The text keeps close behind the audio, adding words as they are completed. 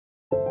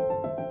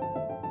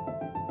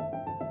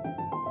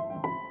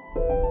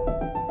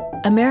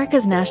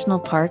America's national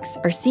parks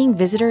are seeing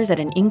visitors at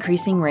an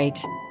increasing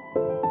rate.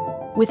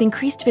 With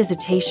increased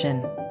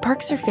visitation,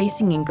 parks are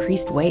facing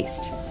increased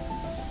waste.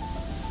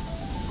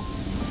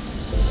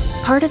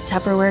 Part of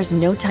Tupperware's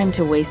No Time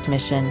to Waste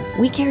mission,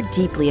 we care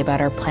deeply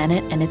about our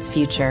planet and its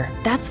future.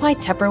 That's why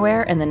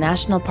Tupperware and the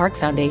National Park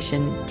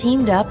Foundation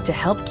teamed up to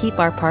help keep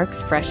our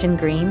parks fresh and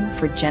green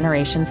for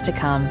generations to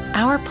come.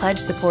 Our pledge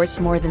supports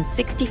more than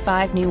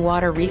 65 new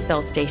water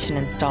refill station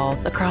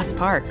installs across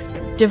parks,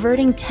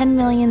 diverting 10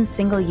 million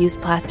single-use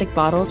plastic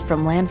bottles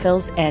from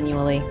landfills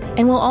annually.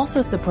 And we'll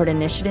also support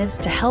initiatives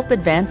to help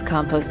advance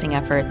composting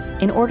efforts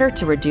in order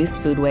to reduce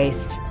food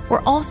waste.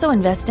 We're also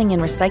investing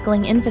in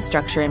recycling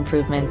infrastructure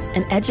improvements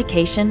and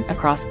education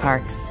across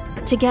parks.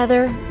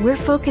 Together, we're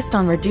focused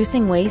on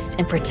reducing waste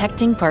and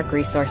protecting park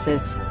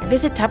resources.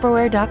 Visit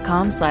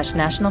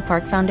Tupperware.com/National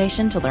Park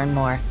Foundation to learn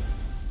more.